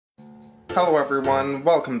Hello everyone,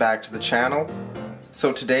 welcome back to the channel.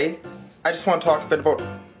 So today, I just want to talk a bit about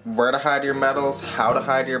where to hide your metals, how to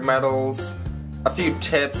hide your metals, a few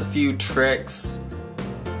tips, a few tricks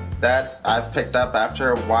that I've picked up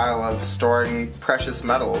after a while of storing precious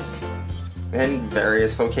metals in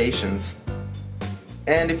various locations.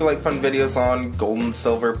 And if you like fun videos on gold and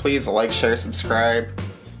silver, please like, share, subscribe.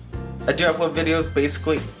 I do upload videos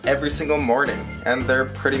basically every single morning, and they're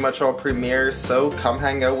pretty much all premieres, so come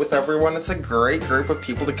hang out with everyone. It's a great group of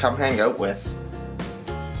people to come hang out with.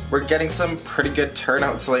 We're getting some pretty good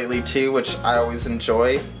turnouts lately too, which I always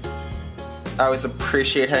enjoy. I always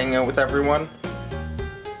appreciate hanging out with everyone.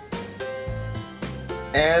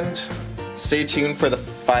 And stay tuned for the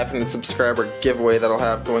 500 subscriber giveaway that I'll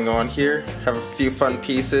have going on here. Have a few fun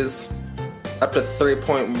pieces, up to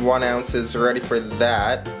 3.1 ounces ready for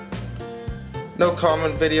that. No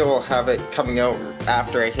comment video, I'll have it coming out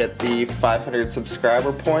after I hit the 500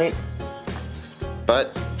 subscriber point.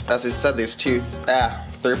 But, as I said, there's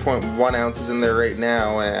 3.1 ounces in there right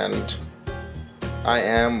now, and I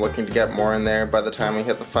am looking to get more in there by the time we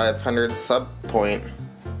hit the 500 sub point.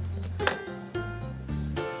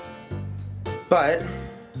 But,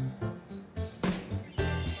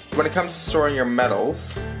 when it comes to storing your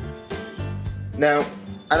metals, now,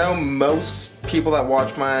 I know most people that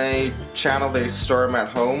watch my channel, they store them at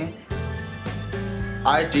home.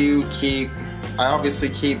 I obviously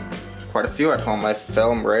keep quite a few at home. I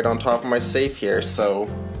film right on top of my safe here, so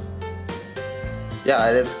yeah,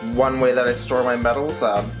 it is one way that I store my metals.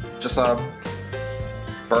 Just a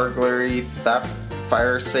burglary, theft,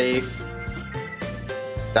 fire safe.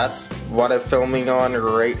 That's what I'm filming on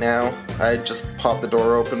right now. I just pop the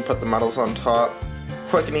door open, put the metals on top.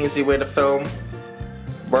 Quick and easy way to film.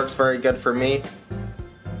 Works very good for me.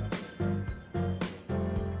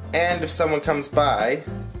 And if someone comes by,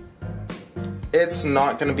 it's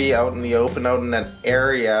not going to be out in the open, out in an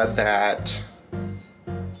area that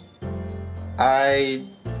I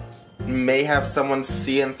may have someone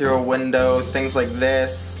seeing through a window, things like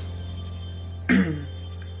this.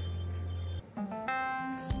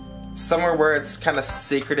 Somewhere where it's kind of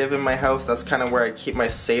secretive in my house, that's kind of where I keep my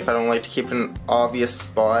safe. I don't like to keep it in an obvious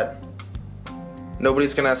spot.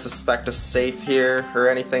 Nobody's gonna suspect a safe here or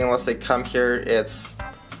anything unless they come here. It's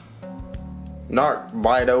not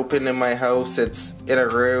wide open in my house, it's in a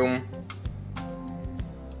room.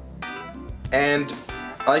 And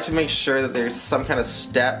I like to make sure that there's some kind of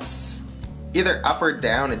steps, either up or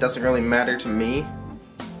down, it doesn't really matter to me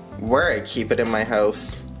where I keep it in my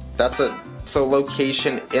house. So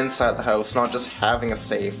location inside the house, not just having a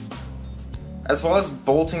safe. As well as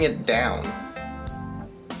bolting it down.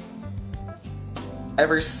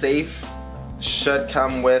 Every safe should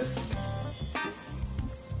come with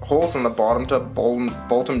holes in the bottom to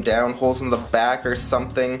bolt them down, holes in the back or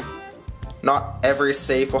something. Not every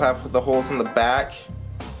safe will have the holes in the back.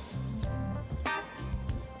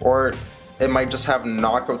 Or it might just have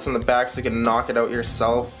knockouts in the back so you can knock it out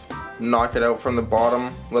yourself. Knock it out from the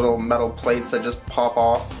bottom. Little metal plates that just pop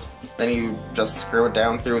off. Then you just screw it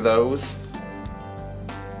down through those.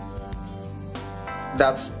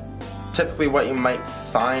 That's typically what you might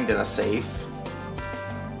find in a safe.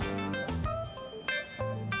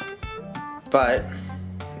 But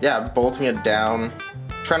yeah, bolting it down,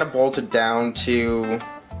 trying to bolt it down to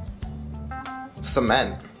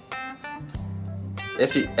cement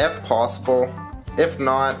if possible. If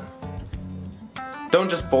not, don't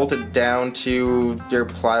just bolt it down to your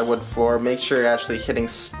plywood floor. Make sure you're actually hitting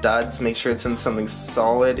studs. Make sure it's in something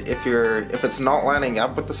solid. If it's not lining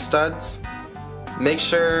up with the studs, make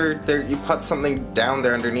sure you put something down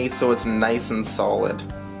there underneath so it's nice and solid.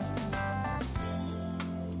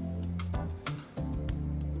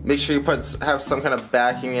 Make sure you have some kind of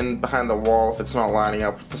backing in behind the wall if it's not lining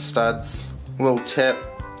up with the studs. Little tip,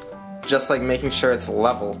 just like making sure it's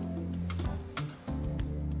level.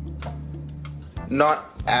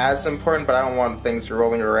 Not as important, but I don't want things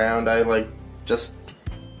rolling around. I like just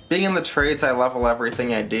being in the trades. I level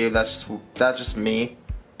everything I do. That's just me.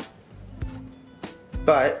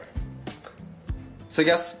 But, so I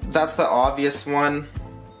guess that's the obvious one.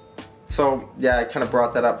 So yeah, I kind of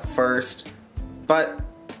brought that up first. But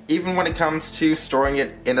even when it comes to storing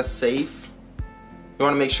it in a safe, you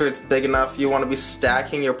want to make sure it's big enough. You want to be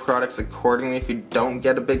stacking your products accordingly if you don't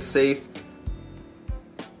get a big safe.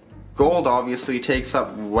 Gold obviously takes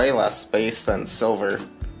up way less space than silver.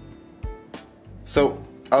 So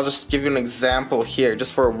I'll just give you an example here,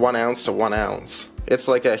 just for 1 ounce to 1 ounce. It's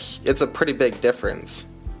a pretty big difference.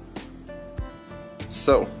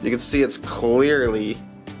 So you can see it's clearly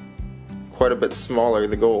quite a bit smaller,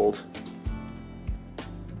 the gold.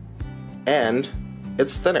 And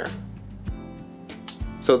it's thinner.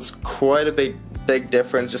 So it's quite a big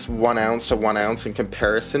difference, just 1 ounce to 1 ounce in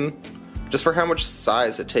comparison, just for how much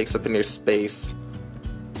size it takes up in your space.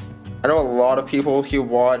 I know a lot of people who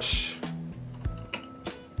watch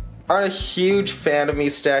aren't a huge fan of me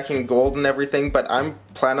stacking gold and everything, but I'm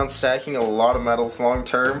planning on stacking a lot of metals long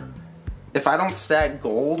term. If I don't stack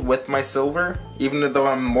gold with my silver, even though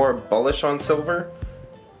I'm more bullish on silver,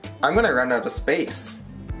 I'm gonna run out of space.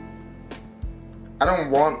 I don't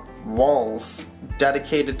want walls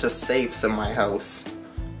dedicated to safes in my house.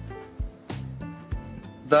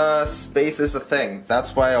 The space is a thing.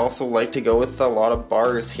 That's why I also like to go with a lot of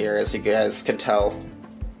bars here, as you guys could tell.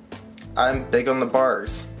 I'm big on the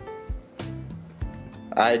bars.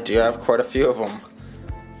 I do have quite a few of them.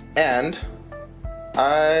 And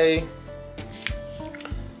I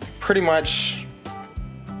pretty much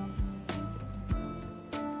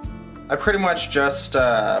just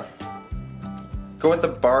go with the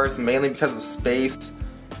bars mainly because of space.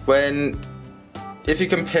 If you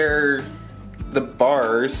compare the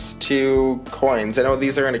bars to coins, I know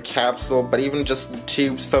these are in a capsule, but even just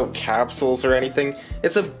tubes without capsules or anything,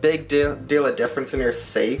 it's a big deal of difference in your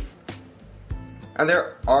safe. And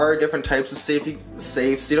there are different types of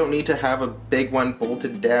safes. You don't need to have a big one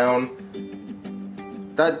bolted down.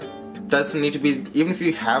 That doesn't need to be, even if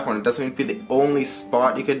you have one, it doesn't need to be the only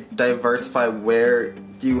spot. You could diversify where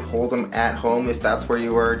you hold them at home if that's where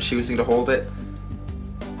you are choosing to hold it.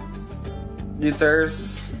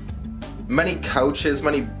 There's many couches,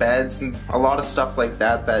 many beds, and a lot of stuff like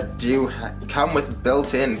that that do come with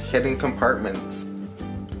built-in hidden compartments.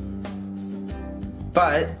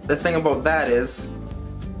 But the thing about that is,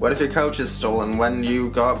 what if your couch is stolen when you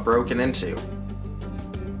got broken into?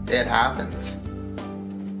 It happens.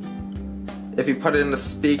 If you put it in a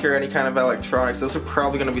speaker, any kind of electronics, those are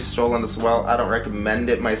probably going to be stolen as well. I don't recommend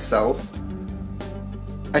it myself.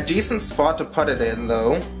 A decent spot to put it in,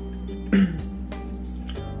 though,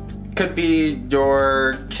 could be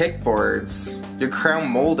your kickboards, your crown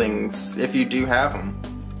moldings, if you do have them.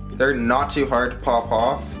 They're not too hard to pop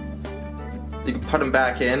off. You can put them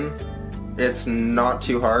back in. It's not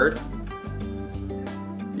too hard.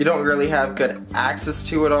 You don't really have good access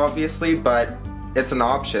to it, obviously, but it's an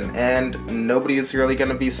option, and nobody is really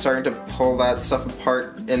going to be starting to pull that stuff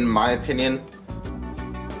apart, in my opinion.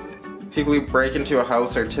 People who break into a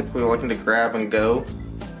house are typically looking to grab and go,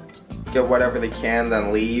 get whatever they can,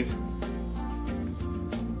 then leave.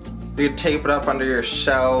 You could tape it up under your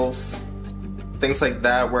shelves, things like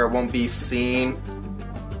that, where it won't be seen,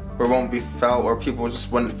 where it won't be felt, or people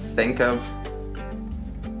just wouldn't think of.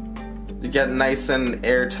 You get nice and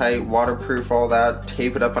airtight, waterproof, all that.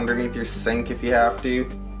 Tape it up underneath your sink if you have to.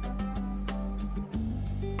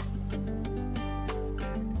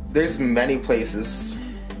 There's many places.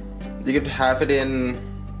 You could have it in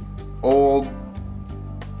old,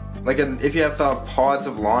 like if you have the pods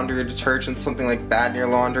of laundry detergent, something like that in your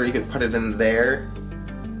laundry, you could put it in there.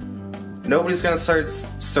 Nobody's gonna start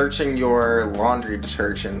searching your laundry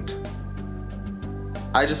detergent.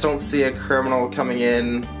 I just don't see a criminal coming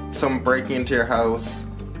in, someone breaking into your house.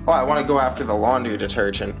 Oh, I want to go after the laundry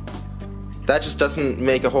detergent. That just doesn't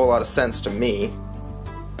make a whole lot of sense to me.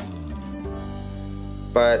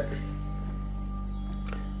 But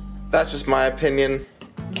that's just my opinion.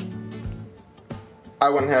 I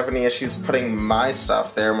wouldn't have any issues putting my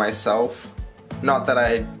stuff there myself. Not that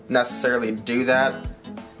I necessarily do that,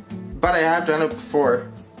 but I have done it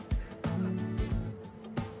before.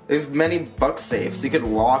 There's many book safes. You could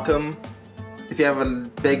lock them. If you have a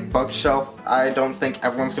big bookshelf, I don't think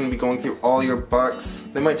everyone's going to be going through all your books.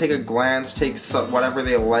 They might take a glance, take whatever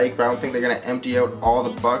they like, but I don't think they're going to empty out all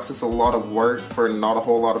the books. It's a lot of work for not a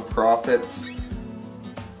whole lot of profits.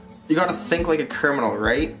 You gotta think like a criminal,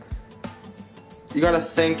 right? You gotta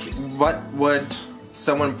think, what would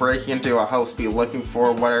someone breaking into a house be looking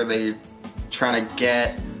for? What are they trying to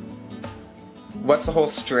get? What's the whole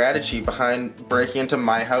strategy behind breaking into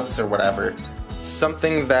my house or whatever?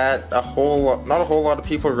 Something that not a whole lot of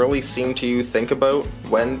people really seem to think about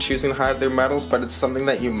when choosing to hide their metals, but it's something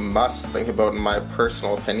that you must think about in my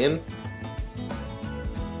personal opinion.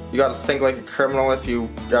 You gotta think like a criminal if you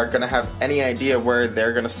are gonna have any idea where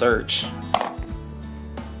they're gonna search.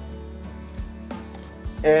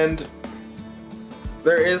 And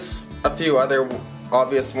there is a few other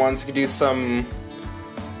obvious ones. You could do some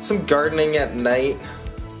gardening at night.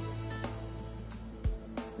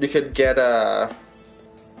 You could get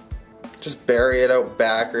just bury it out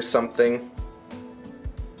back or something.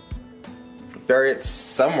 Bury it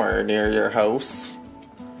somewhere near your house.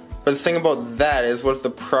 But the thing about that is, what if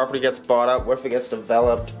the property gets bought up? What if it gets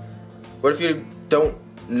developed? What if you don't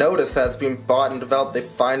notice that it's being bought and developed. They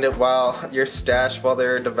find it while your stash while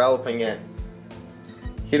they're developing it.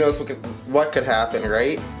 Who knows what could happen,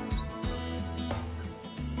 right?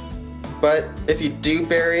 But if you do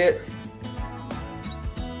bury it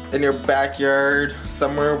in your backyard,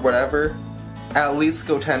 somewhere, whatever, at least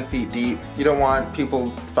go 10 feet deep. You don't want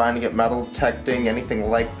people finding it, metal detecting, anything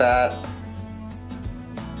like that.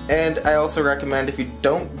 And I also recommend if you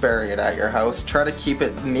don't bury it at your house, try to keep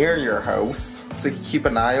it near your house so you can keep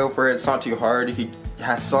an eye over it. It's not too hard if you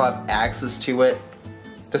still have access to it.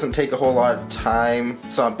 It doesn't take a whole lot of time.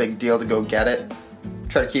 It's not a big deal to go get it.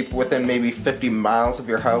 Try to keep it within maybe 50 miles of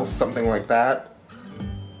your house, something like that.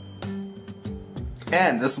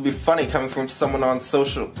 And this will be funny coming from someone on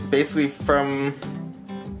social, basically from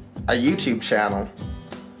a YouTube channel.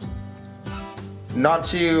 Not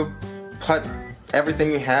to put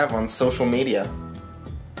everything you have on social media.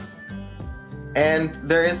 And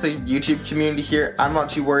there is the YouTube community here. I'm not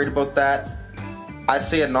too worried about that. I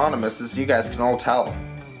stay anonymous, as you guys can all tell.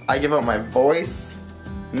 I give out my voice,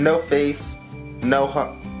 no face, no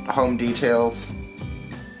home details.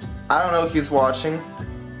 I don't know who's watching.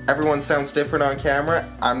 Everyone sounds different on camera.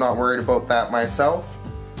 I'm not worried about that myself.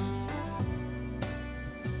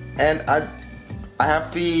 And I'm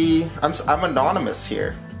anonymous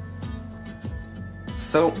here.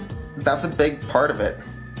 So that's a big part of it.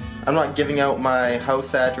 I'm not giving out my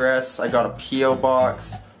house address. I got a P.O.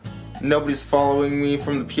 box. Nobody's following me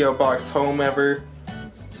from the P.O. box home ever.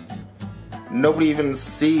 Nobody even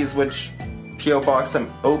sees which P.O. box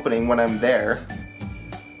I'm opening when I'm there.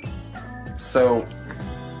 So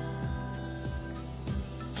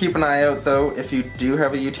keep an eye out though if you do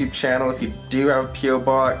have a YouTube channel, if you do have a P.O.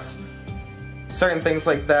 box, certain things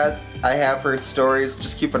like that. I have heard stories,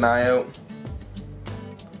 just keep an eye out.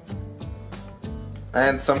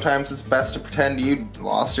 And sometimes it's best to pretend you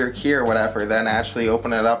lost your key or whatever, then actually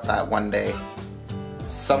open it up that one day.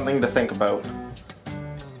 Something to think about.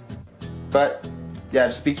 But yeah,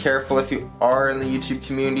 just be careful if you are in the YouTube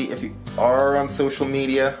community, if you are on social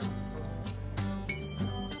media.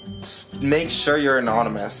 Just make sure you're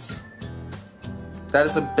anonymous. That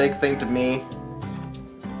is a big thing to me.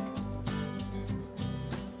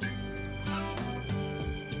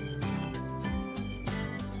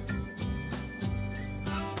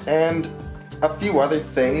 And a few other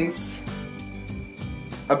things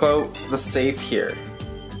about the safe here.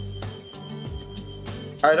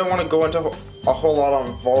 I don't want to go into a whole lot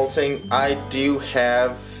on vaulting. I do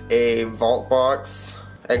have a vault box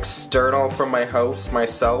external from my house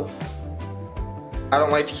myself. I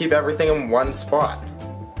don't like to keep everything in one spot.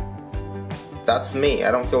 That's me.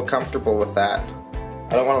 I don't feel comfortable with that.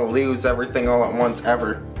 I don't want to lose everything all at once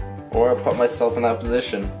ever, or put myself in that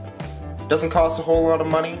position. Doesn't cost a whole lot of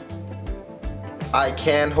money. I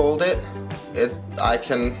can hold it.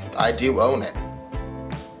 I do own it.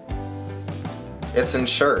 It's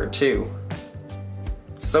insured too.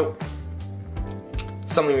 So,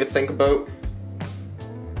 something to think about.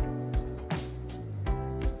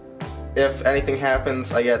 If anything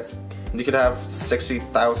happens, you could have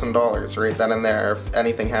 $60,000 right then and there if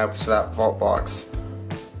anything happens to that vault box.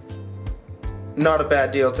 Not a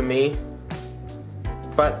bad deal to me.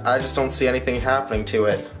 But I just don't see anything happening to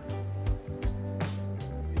it.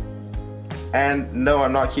 And no,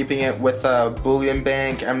 I'm not keeping it with a Bullion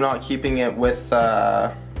bank. I'm not keeping it with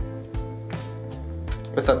a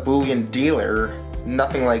Bullion dealer.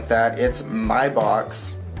 Nothing like that. It's my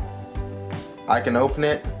box. I can open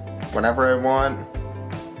it whenever I want.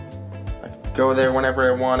 I can go there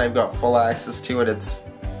whenever I want. I've got full access to it. It's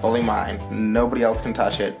fully mine. Nobody else can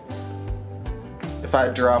touch it. If I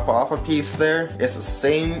drop off a piece there, it's the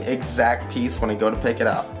same exact piece when I go to pick it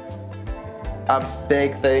up. A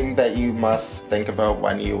big thing that you must think about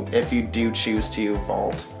if you do choose to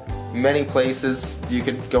vault. Many places you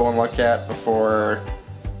could go and look at before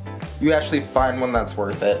you actually find one that's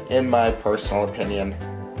worth it, in my personal opinion.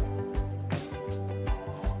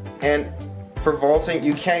 And for vaulting,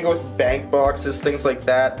 you can go with bank boxes, things like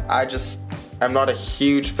that. I'm not a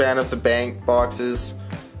huge fan of the bank boxes.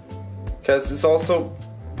 Because it's also,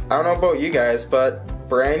 I don't know about you guys, but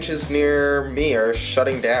branches near me are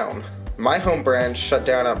shutting down. My home branch shut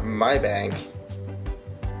down at my bank.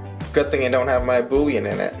 Good thing I don't have my Bullion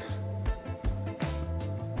in it.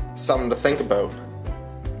 Something to think about.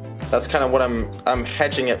 That's kind of what I'm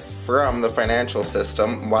hedging it from the financial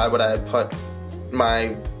system. Why would I put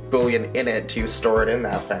my Bullion in it to store it in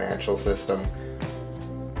that financial system?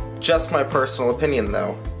 Just my personal opinion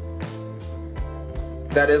though.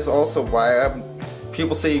 That is also why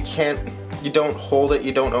people say you don't hold it,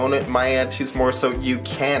 you don't own it. My attitude's more so you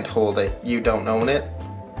can't hold it, you don't own it.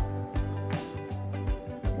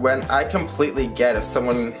 when I completely get if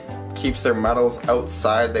someone keeps their metals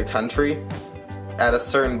outside the country, at a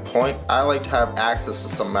certain point, I like to have access to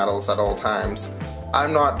some metals at all times.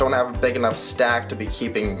 Don't have a big enough stack to be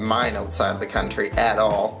keeping mine outside of the country at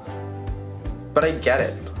all. But I get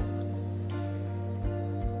it.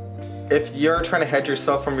 If you're trying to hedge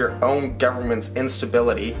yourself from your own government's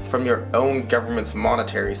instability, from your own government's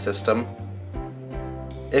monetary system,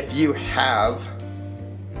 if you have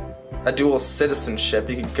a dual citizenship,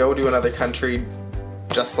 you can go to another country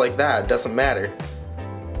just like that. It doesn't matter.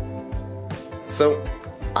 So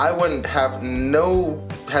I wouldn't have no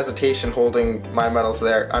hesitation holding my metals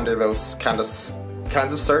there under those kinds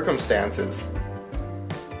of circumstances.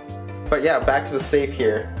 But yeah, back to the safe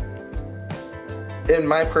here. In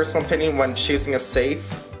my personal opinion, when choosing a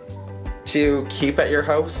safe to keep at your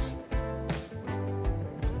house,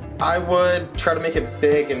 I would try to make it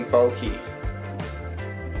big and bulky.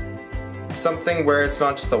 Something where it's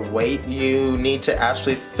not just the weight, you need to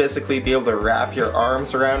actually physically be able to wrap your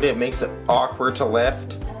arms around it. It makes it awkward to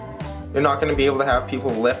lift. You're not going to be able to have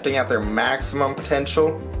people lifting at their maximum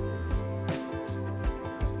potential.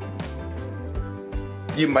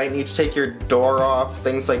 You might need to take your door off,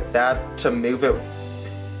 things like that, to move it.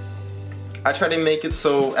 I try to make it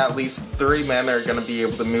so at least 3 men are going to be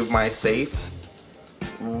able to move my safe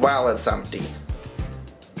while it's empty.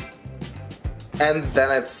 And then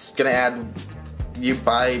it's gonna add you're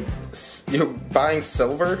buying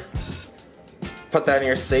silver, put that in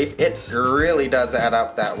your safe. It really does add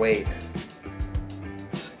up that weight.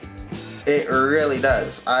 It really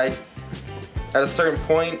does. At a certain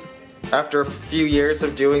point, after a few years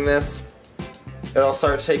of doing this, it'll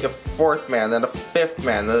start to take a 4th man, then a 5th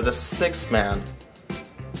man, then a 6th man.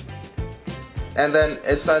 And then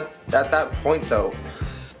it's at that point though,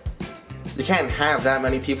 you can't have that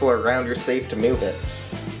many people around your safe to move it.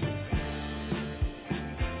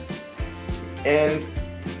 And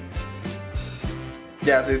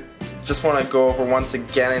yeah, so I just want to go over once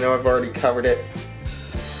again, I know I've already covered it,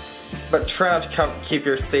 but try not to keep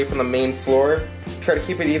your safe on the main floor. Try to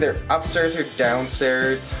keep it either upstairs or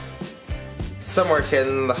downstairs, somewhere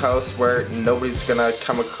hidden in the house where nobody's gonna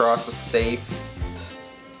come across the safe.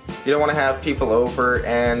 You don't want to have people over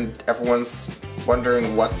and everyone's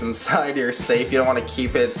wondering what's inside your safe. You don't want to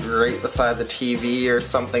keep it right beside the TV or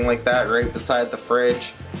something like that, right beside the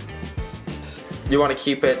fridge. You want to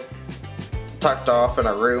keep it tucked off in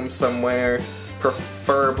a room somewhere,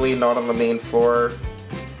 preferably not on the main floor,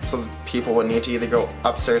 so that people would need to either go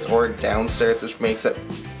upstairs or downstairs, which makes it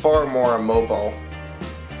far more immobile.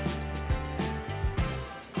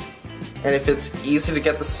 And if it's easy to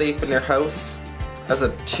get the safe in your house as a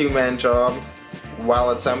 2-man job while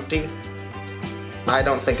it's empty, I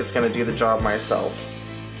don't think it's going to do the job myself.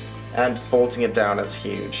 And bolting it down is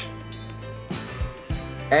huge.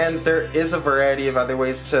 And there is a variety of other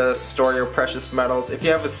ways to store your precious metals. If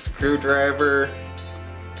you have a screwdriver,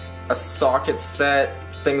 a socket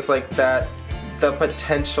set, things like that, the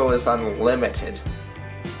potential is unlimited.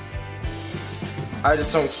 I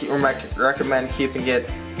just don't recommend keeping it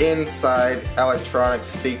inside electronic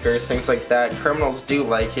speakers, things like that. Criminals do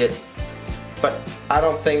like it, but I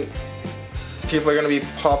don't think people are going to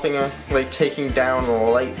be taking down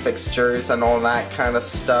light fixtures and all that kind of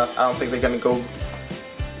stuff. I don't think they're going to go.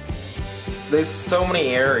 There's so many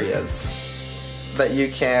areas that you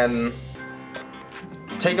can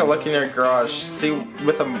take a look in your garage. See,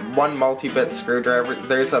 with a 1 multi-bit screwdriver,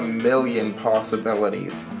 there's a million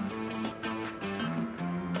possibilities.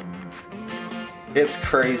 It's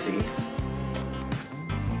crazy.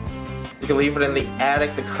 You can leave it in the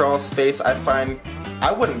attic, the crawl space.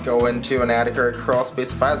 I wouldn't go into an attic or a crawl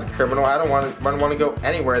space if I was a criminal. I don't want to go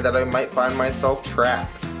anywhere that I might find myself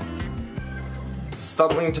trapped.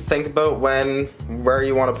 Something to think about where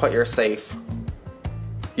you want to put your safe.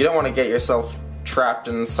 You don't want to get yourself trapped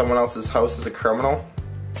in someone else's house as a criminal.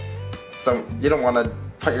 So you don't want to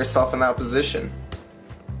put yourself in that position.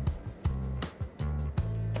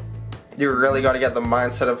 You really got to get the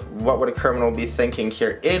mindset of what would a criminal be thinking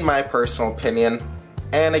here, in my personal opinion.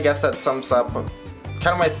 And I guess that sums up kind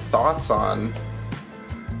of my thoughts on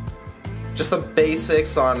just the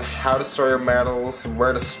basics on how to store your metals,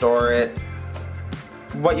 where to store it,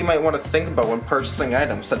 what you might want to think about when purchasing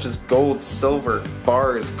items such as gold, silver,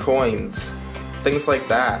 bars, coins, things like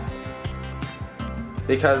that.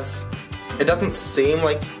 Because it doesn't seem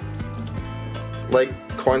like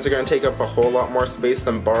coins are going to take up a whole lot more space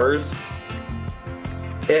than bars.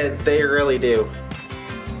 They really do.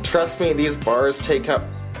 Trust me, these bars take up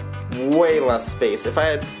way less space. If I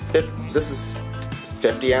had this is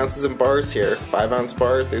 50 ounces in bars here, 5-ounce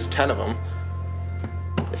bars, there's 10 of them.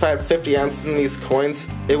 If if I had 50 ounces in these coins,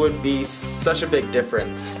 it would be such a big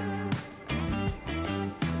difference.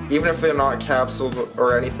 Even if they're not capsuled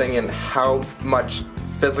or anything, and how much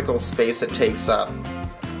physical space it takes up.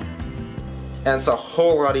 And it's a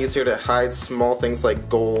whole lot easier to hide small things like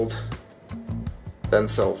gold than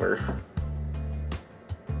silver.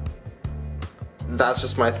 That's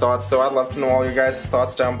just my thoughts, though. I'd love to know all your guys'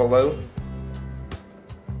 thoughts down below.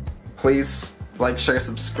 Please like, share,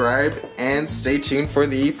 subscribe, and stay tuned for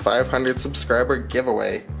the 500 subscriber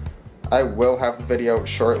giveaway. I will have the video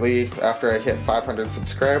shortly after I hit 500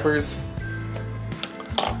 subscribers.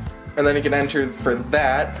 And then you can enter for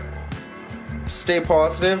that. Stay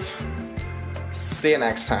positive. See you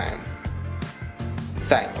next time.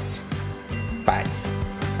 Thanks. Bye.